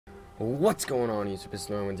What's going on, YouTube? It's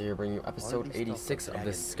Norman here, bringing you episode 86 of the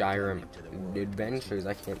Skyrim Adventures.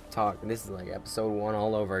 I can't talk. This is like episode 1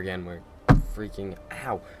 all over again, where freaking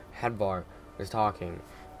Headbar is talking.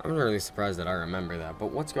 I'm really surprised that I remember that. But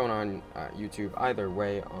what's going on, YouTube? Either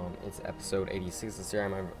way, it's episode 86 of the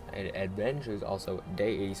Skyrim Adventures, also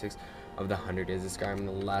day 86 of the 100 Days of Skyrim.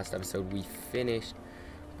 The last episode we finished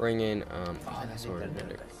bringing, that's what we're gonna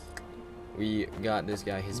do. We got this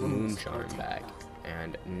guy his moonshine back.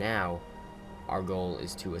 And now, our goal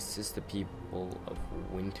is to assist the people of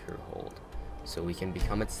Winterhold, so we can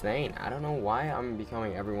become its Thane. I don't know why I'm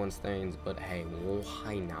becoming everyone's Thanes, but hey,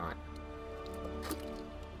 why not?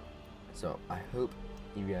 So, I hope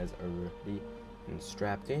you guys are ready and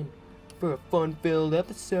strapped in for a fun-filled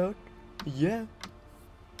episode. Yeah.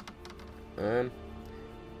 So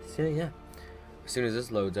yeah. As soon as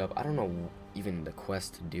this loads up, I don't know even the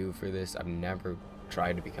quest to do for this. I've never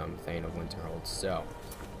tried to become Thane of Winterhold, so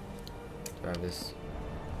grab this.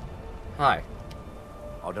 Hi.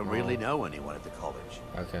 I don't really know anyone at the college.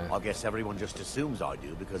 Okay. I guess everyone just assumes I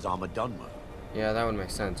do because I'm a Dunmer. Yeah, that would make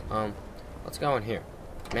sense. Let's go in here.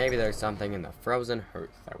 Maybe there's something in the frozen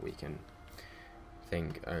hearth that we can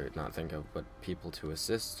think, or not think of, but people to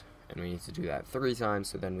assist. And we need to do that 3 times,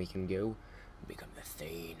 so then we can go become the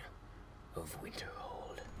Thane of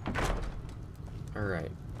Winterhold.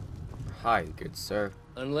 Alright. Hi, good sir.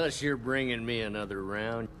 Unless you're bringing me another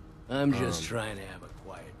round, I'm just trying to have a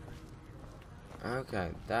quiet night. Okay,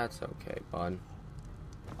 that's okay, bud.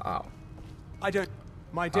 Oh. I don't...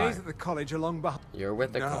 My days at the college are long behind. You're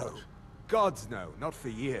with the college? Gods no, not for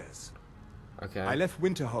years. Okay. I left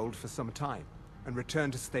Winterhold for some time, and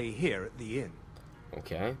returned to stay here at the inn.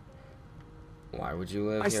 Okay. Why would you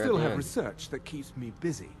live I here still at the have inn? research that keeps me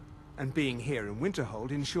busy, and being here in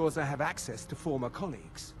Winterhold ensures I have access to former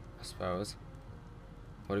colleagues. I suppose.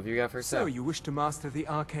 What have you got for So sale? you wish to master the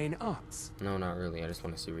arcane arts? No, not really. I just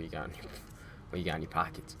want to see what you got in your, what you got in your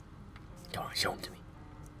pockets. Come on, show them to me.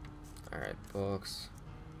 Alright, books.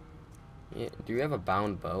 Yeah, do you have a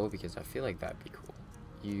bound bow? Because I feel like that'd be cool.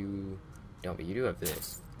 You don't, but you do have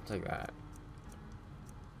this. I'll take that.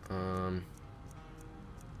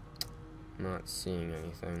 Not seeing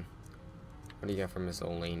anything. What do you got for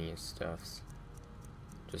miscellaneous stuffs?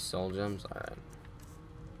 Just soul gems? Alright.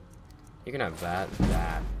 You can have that,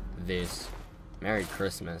 this. Merry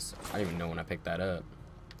Christmas. I don't even know when I picked that up.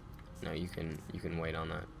 No, you can wait on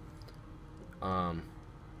that.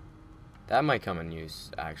 That might come in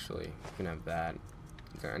use, actually. You can have that.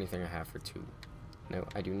 Is there anything I have for 2? No,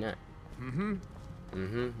 I do not.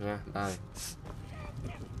 Yeah, bye.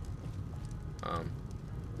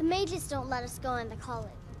 The mages don't let us go in the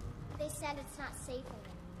college. They said it's not safe in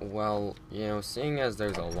there. Well, you know, seeing as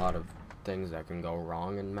there's a lot of things that can go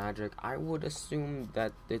wrong in magic, I would assume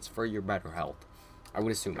that it's for your better health. I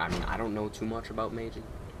would assume. I mean, I don't know too much about magic.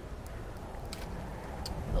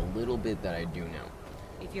 The little bit that I do know.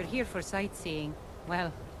 If you're here for sightseeing,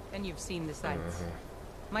 well, then you've seen the sights.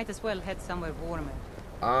 Might as well head somewhere warmer.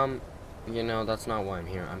 You know, that's not why I'm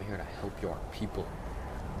here. I'm here to help your people.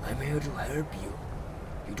 I'm here to help you.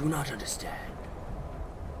 You do not understand.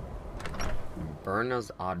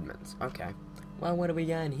 Berna's Oddments. Okay. Well, what do we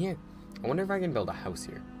got in here? I wonder if I can build a house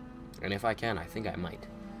here. And if I can, I think I might.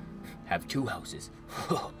 Have 2 houses.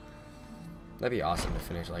 That'd be awesome to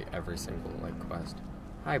finish, like, every single, like, quest.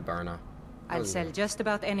 Hi, Berna. I'll sell just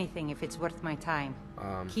about anything if it's worth my time.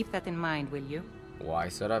 Keep that in mind, will you? Why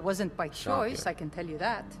set up? Wasn't by shop choice, here? I can tell you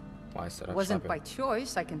that. Why set up Wasn't shop by here?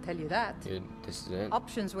 choice, I can tell you that. Dude, this is it?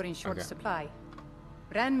 Options were in short Okay. supply.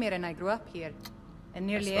 Branmir and I grew up here, and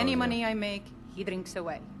nearly suppose, any yeah. money I make, he drinks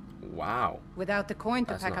away. Wow. Without the coin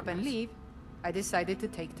to That's pack not up and nice. leave, I decided to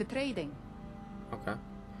take to trading. Okay.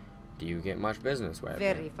 Do you get much business with it?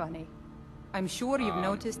 Very funny. I'm sure you've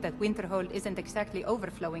noticed that Winterhold isn't exactly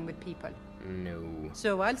overflowing with people. No.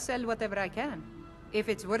 So I'll sell whatever I can. If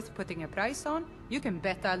it's worth putting a price on, you can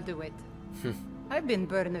bet I'll do it. I've been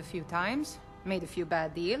burned a few times, made a few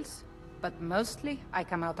bad deals, but mostly I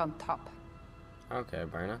come out on top. Okay,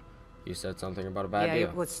 Berna. You said something about a bad Yeah, deal.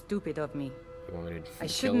 it was stupid of me. You want me to I kill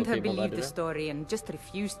shouldn't the have people that believed did the it? story and just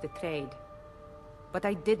refused the trade. But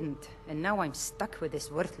I didn't, and now I'm stuck with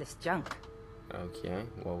this worthless junk. Okay,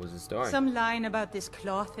 what was the story? Some line about this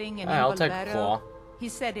claw thing in I'll take Involvero. claw. He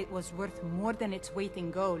said it was worth more than its weight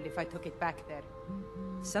in gold if I took it back there.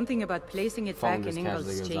 Something about placing it Phone back in just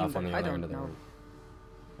casually Ingol's goes off on chamber. the I other end don't of the know. room.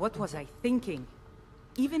 What was I thinking?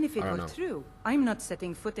 Even if it I don't were know. true, I'm not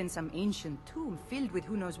setting foot in some ancient tomb filled with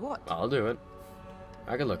who knows what. I'll do it.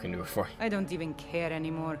 I could look into it for you. I don't even care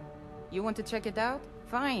anymore. You want to check it out?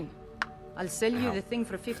 Fine. I'll sell you Ow. the thing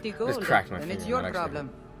for 50 gold, cracked my and it's finger, your that actually problem.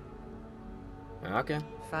 Okay.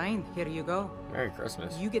 Fine, here you go. Merry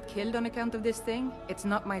Christmas. You get killed on account of this thing, it's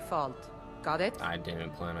not my fault. Got it? I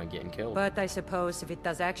didn't plan on getting killed. But I suppose if it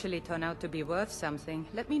does actually turn out to be worth something,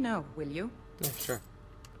 let me know, will you? Yeah, sure.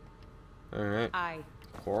 Alright.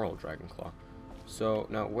 Coral Dragonclaw. So,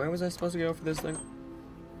 now, where was I supposed to go for this thing?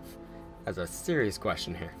 That's a serious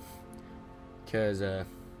question here. Because, I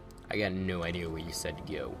got no idea where you said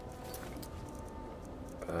to go.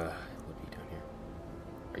 What have you done here?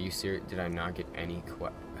 Are you serious? Did I not get any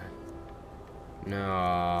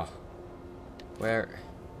No. Where?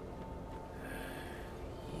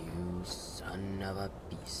 You son of a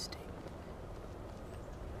beastie.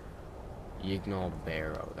 Yignal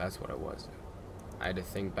Barrow. That's what it was. I had to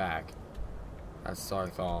think back. That's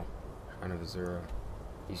Sarthal, kind of Azura,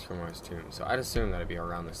 East Mars tomb. So I'd assume that'd be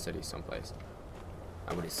around the city someplace.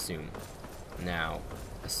 I would assume. Now,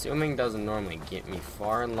 assuming doesn't normally get me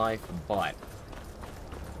far in life, but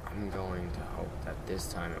I'm going to hope that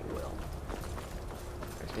this time it will.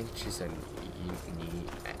 I think she said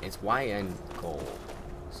it's YN goal.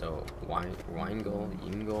 So wine goal,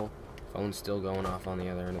 yin goal. Phone's still going off on the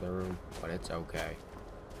other end of the room, but it's okay.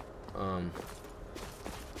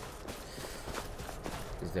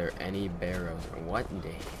 Is there any barrows or what?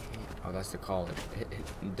 Oh, that's the college.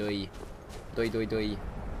 Doi.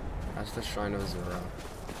 That's the Shrine of Azura.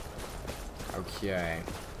 Okay.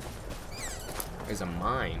 There's a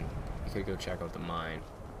mine. You could go check out the mine.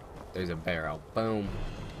 There's a barrel. Boom.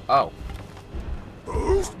 Oh.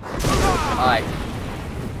 Hi.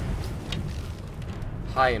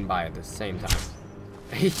 Hi and bye at the same time.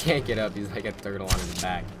 He can't get up. He's like a turtle on his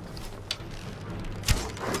back.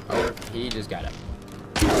 Oh, he just got up.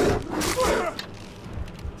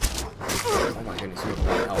 Oh my goodness, you have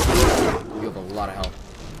a lot of health. You have a lot of health.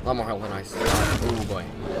 A lot more health than I saw. Oh boy.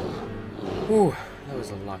 Whew, that was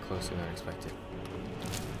a lot closer than I expected.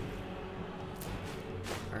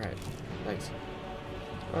 Alright, thanks.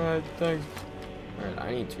 Alright, thanks. Alright,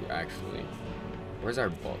 I need to actually... Where's our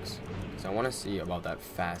books? Because I want to see about that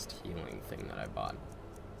fast healing thing that I bought.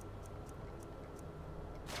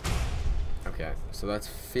 Okay, so that's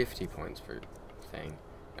 50 points per thing.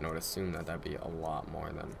 And I would assume that that'd be a lot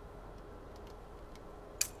more than...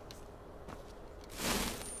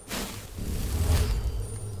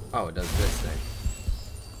 Oh, it does this thing.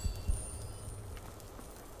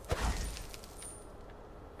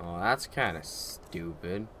 Oh, that's kind of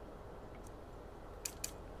stupid.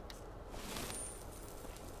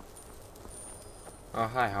 Oh,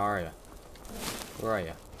 hi, how are you? Where are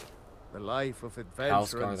you? The life of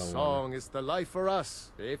adventure and song is the life for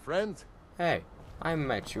us, eh, friend? Hey, I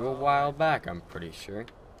met you a while back, I'm pretty sure.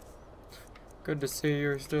 Good to see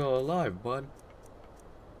you're still alive, bud.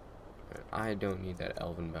 I don't need that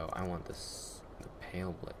elven bow. I want this, the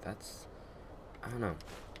pale blade. That's, I don't know.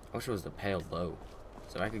 I wish it was the pale bow,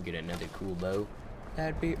 so I could get another cool bow.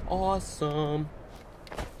 That'd be awesome.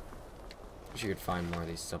 Wish you could find more of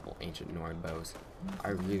these supple ancient Nord bows. I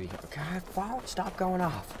really, God, phone, stop going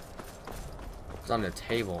off. It's on the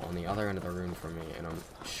table on the other end of the room from me, and I'm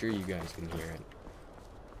sure you guys can hear it.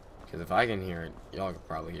 Because if I can hear it, y'all could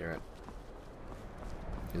probably hear it.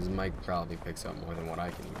 His mic probably picks up more than what I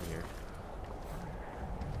can even hear.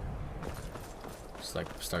 Just like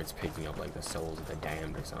starts picking up like the souls of the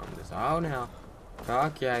damned or something. Just, oh no.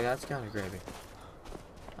 Okay, that's kind of creepy.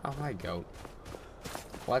 Oh, hi, goat.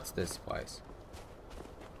 What's this place?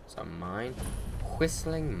 It's a mine?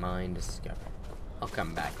 Whistling mine discovered. I'll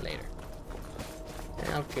come back later.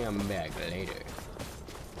 I'll come back later.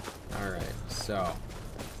 Alright, so.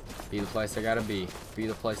 Be the place I gotta be. Be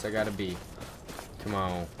the place I gotta be. Come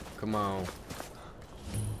on. Come on.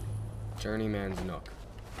 Journeyman's Nook.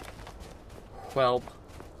 Welp.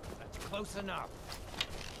 That's close enough.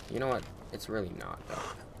 You know what? It's really not, though.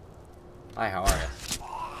 Hi, how are ya?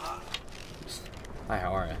 Hi,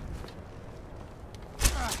 how are ya?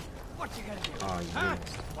 What you gonna do? Oh, huh?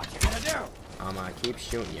 yes. What you gonna do? I'm gonna keep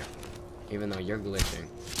shooting you. Even though you're glitching.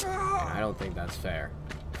 And I don't think that's fair.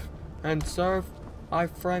 And, sir, I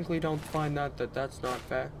frankly don't find that's not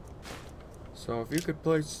fair. So, if you could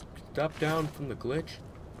please step down from the glitch.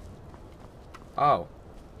 Oh.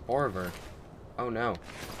 Orver. Oh, no.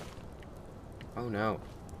 Oh, no.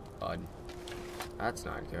 Bud. That's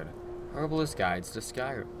not good. Herbalist Guides to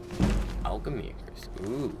Skyrim. Alchemy.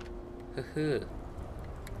 Ooh.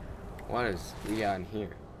 What is we got in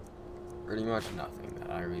here? Pretty much nothing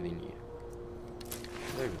that I really need.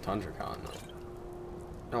 There's a Tundracon though.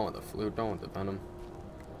 Don't want the flute, don't want the venom.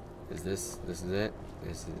 Is this is it?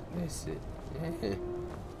 This is it.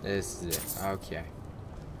 This is it. Okay.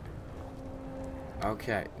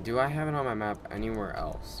 Okay. Do I have it on my map anywhere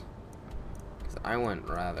else? Because I went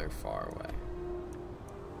rather far away.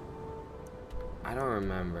 I don't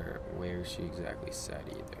remember where she exactly said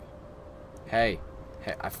either. Hey,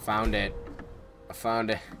 I found it. I found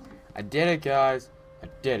it. I did it, guys. I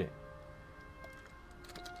did it.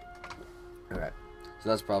 Alright, so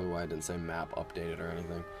that's probably why I didn't say map updated or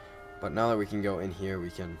anything. But now that we can go in here, we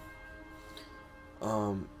can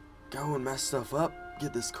go and mess stuff up.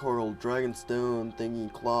 Get this coral dragonstone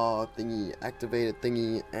thingy, claw thingy, activated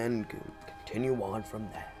thingy, and continue on from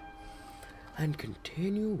there. And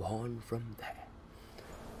continue on from there.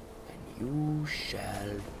 And you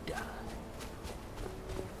shall die.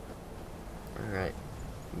 Alright.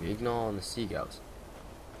 We ignore on the seagulls.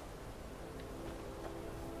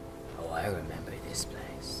 Oh, I remember this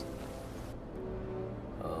place.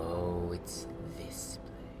 Oh, it's this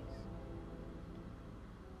place.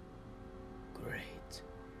 Great.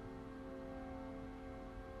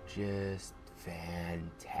 Just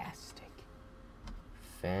fantastic.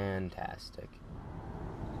 Fantastic.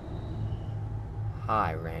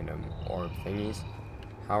 Hi, random orb thingies.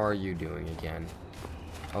 How are you doing again?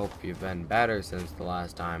 Hope you've been better since the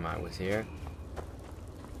last time I was here.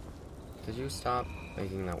 Could you stop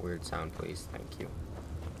making that weird sound, please? Thank you.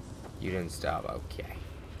 You didn't stop. Okay.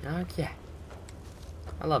 Okay.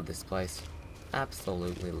 I love this place.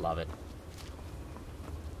 Absolutely love it.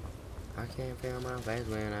 I can't feel my face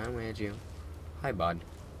when I'm with you. Hi, bud.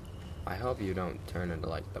 I hope you don't turn into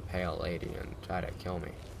like the pale lady and try to kill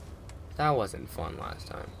me. That wasn't fun last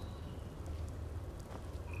time.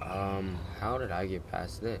 How did I get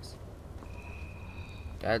past this?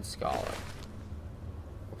 Dead Scholar.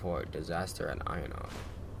 Report disaster at Ionov.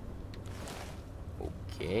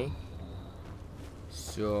 Okay.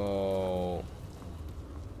 So,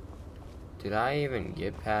 did I even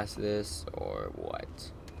get past this or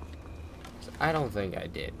what? I don't think I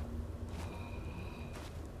did.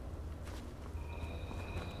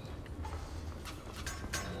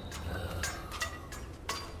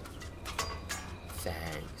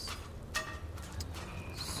 Thanks.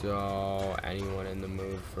 So, anyone in the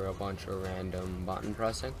mood for a bunch of random button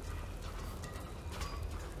pressing?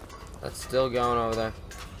 That's still going over there.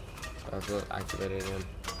 So I have to activate it again.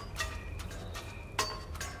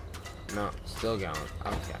 No, still going.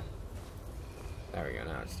 Okay. There we go,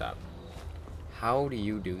 now it stopped. How do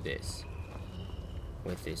you do this?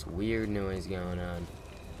 With this weird noise going on.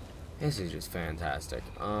 This is just fantastic.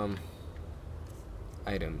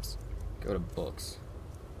 Items. Go to books.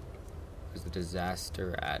 There's the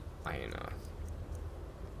disaster at Ionov.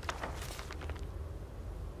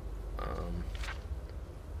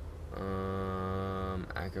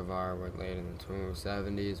 Akavar were laid in the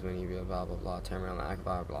 270s when you be blah blah blah, turn around the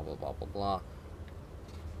Akavar, blah blah blah blah blah.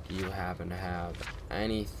 Do you happen to have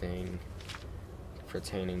anything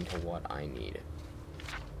pertaining to what I need?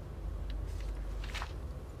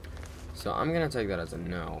 So I'm gonna take that as a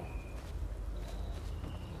no.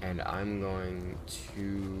 And I'm going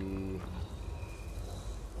to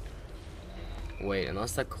wait,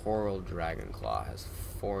 unless the coral dragon claw has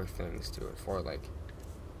 4 things to it, 4 like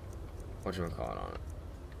whatchamacallit on it.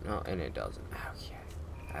 No, and it doesn't. Okay.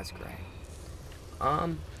 That's great.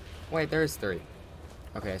 Wait, there's 3.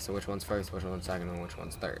 Okay, so which one's first, which one's second, and which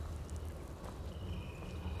one's third?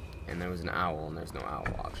 And there was an owl, and there's no owl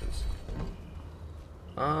options.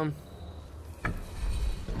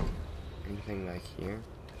 Anything back here?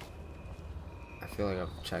 I feel like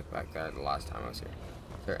I've checked back there the last time I was here.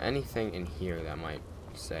 Is there anything in here that might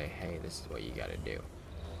say, hey, this is what you gotta do?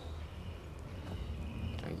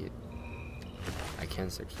 I can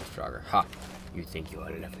search for stronger. Ha! You think your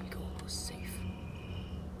 11 gold was safe.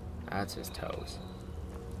 That's his toes.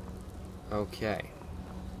 Okay.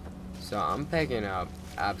 So I'm picking up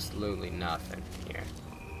absolutely nothing here.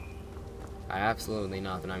 Absolutely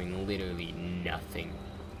nothing. I mean literally nothing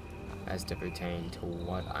as to pertain to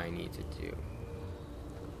what I need to do.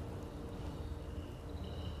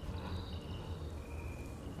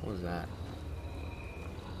 What was that?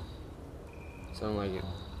 Sounded like it.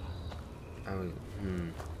 I was,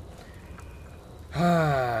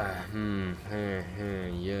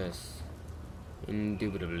 yes.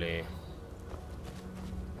 Indubitably.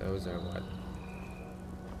 Those are what?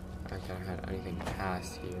 I can't have anything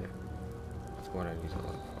past here. That's what I need to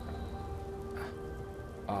look for.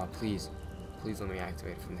 Oh, please. Please let me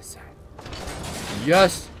activate it from this side.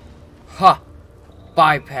 Yes! Ha!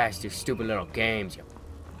 Bypassed your stupid little games, you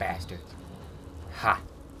bastards. Ha!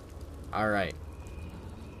 Alright.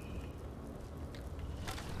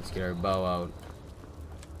 Let's get our bow out.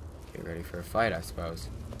 Get ready for a fight, I suppose.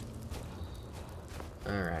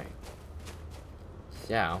 Alright.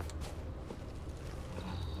 So.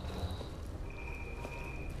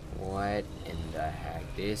 What in the heck?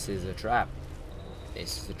 This is a trap.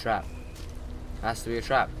 This is a trap. Has to be a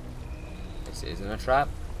trap. This isn't a trap.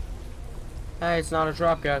 Hey, it's not a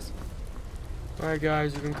trap, guys. Alright,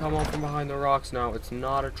 guys, you can come up from behind the rocks now. It's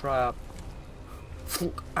not a trap.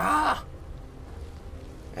 Ah!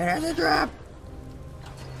 It is a trap!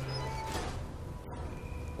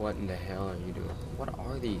 What in the hell are you doing? What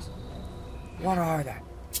are these? What are they?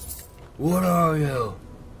 What are you?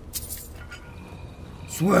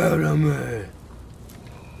 Swear to me!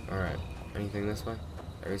 Alright, anything this way?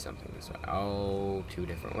 There is something this way. Oh, 2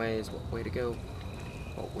 different ways. What way to go?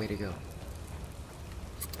 What way to go?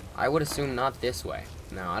 I would assume not this way.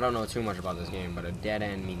 Now, I don't know too much about this game, but a dead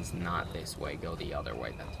end means not this way. Go the other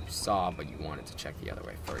way that you saw, but you wanted to check the other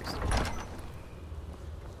way first.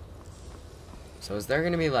 So is there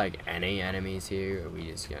gonna be like any enemies here? Or are we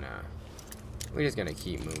just gonna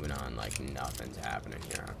keep moving on like nothing's happening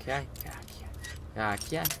here, okay?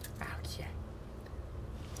 Okay.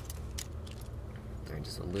 And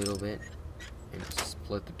just a little bit. And just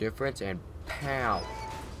split the difference and pow!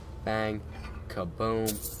 Bang! Kaboom!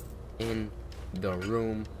 In the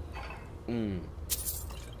room.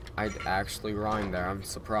 I'd actually rhyme there. I'm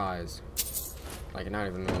surprised. Like, not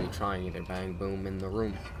even really trying either. Bang, boom, in the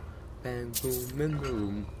room. Bang, boom, in the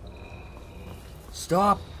room.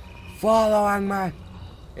 Stop following me!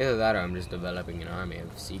 Either that or I'm just developing an army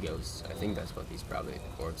of sea ghosts. I think that's what these probably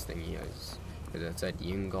orcs thingy is. Because it said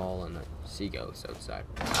Yungal and the sea ghosts outside.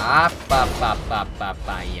 Ah,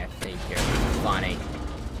 you think you're funny.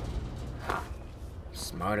 Ha.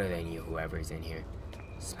 Smarter than you, whoever's in here.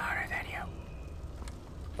 Smarter than you.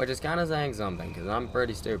 Which is kind of saying something, because I'm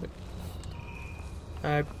pretty stupid.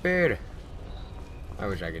 I bet. I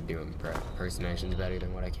wish I could do impersonations better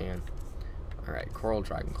than what I can. Alright, Coral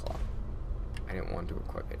Dragon Claw. I didn't want to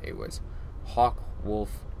equip it. It was Hawk,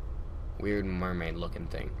 Wolf, weird mermaid looking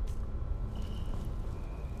thing.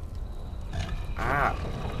 Ah!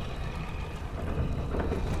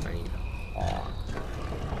 I need Hawk.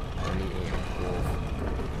 I need a wolf.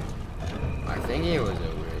 I think it was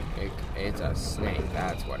a weird. It's a snake.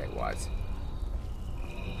 That's what it was.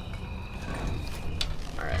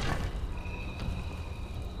 Alright.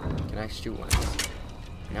 Can I shoot one?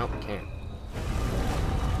 Nope, can't.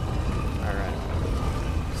 Alright.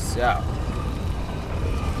 So.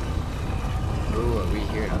 Who are we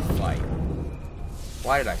here to fight?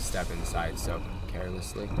 Why did I step inside so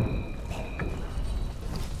carelessly?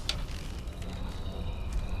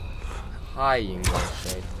 Hi, Yungal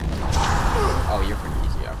Shade. Oh, you're pretty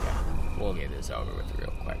easy. Okay. We'll get this over with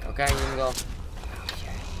real quick. Okay, Yungal?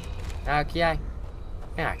 Okay.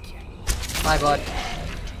 Bye, bud.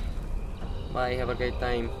 Bye, have a great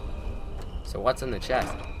time. So what's in the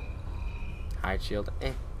chest? Hide shield.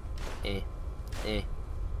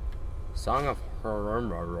 Song of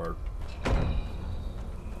Horror.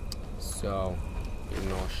 So,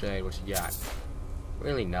 Yungal Shade, what you got?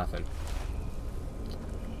 Really nothing.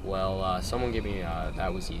 Well, someone give me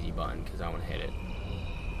that was easy button, because I want to hit it.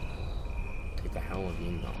 Take the hell of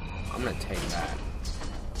Yungal. I'm going to take that.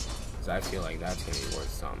 Because I feel like that's going to be worth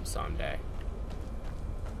something someday.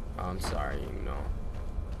 I'm sorry, Yungal.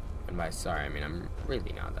 And by sorry, I mean I'm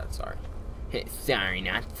really not that sorry. Sorry,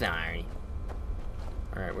 not sorry.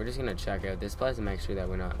 Alright, we're just going to check out this place and make sure that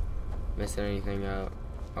we're not missing anything out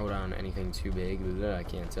on anything too big. I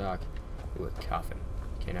can't talk. Ooh, a coffin.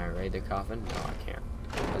 Can I raid the coffin? No, I can't.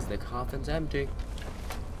 Because the coffin's empty.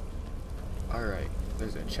 Alright,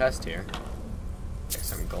 there's a chest here. There's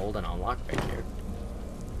some gold and a lockpick here.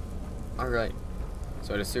 Alright,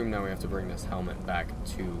 so I'd assume now we have to bring this helmet back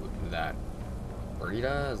to that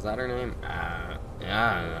Rita? Is that her name? Yeah,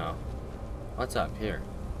 I don't know. What's up here?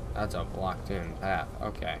 That's a blocked in path.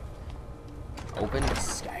 Okay. Open to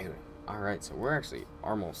Skyrim. Alright, so we're actually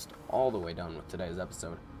almost all the way done with today's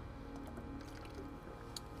episode.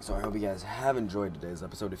 So I hope you guys have enjoyed today's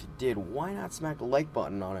episode. If you did, why not smack the like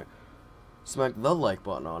button on it? Smack the like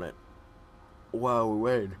button on it. While we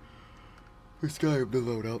wait for Skyrim to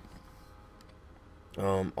load up.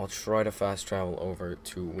 I'll try to fast travel over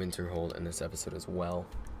to Winterhold in this episode as well.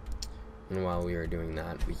 And while we are doing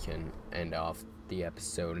that, we can end off the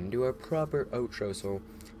episode and do a proper outro. So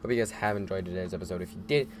hope you guys have enjoyed today's episode. If you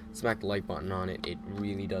did, smack the like button on it. It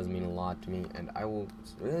really does mean a lot to me. And I will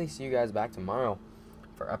really see you guys back tomorrow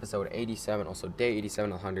for episode 87. Also, day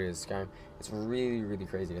 87 of 100 is Skyrim. It's really, really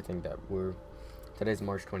crazy to think that today's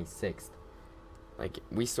March 26th. Like,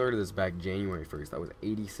 we started this back January 1st. That was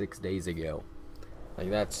 86 days ago. Like,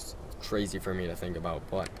 that's crazy for me to think about.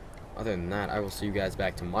 But other than that, I will see you guys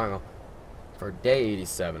back tomorrow for day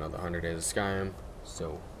 87 of the 100 Days of Skyrim.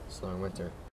 So, slow in winter.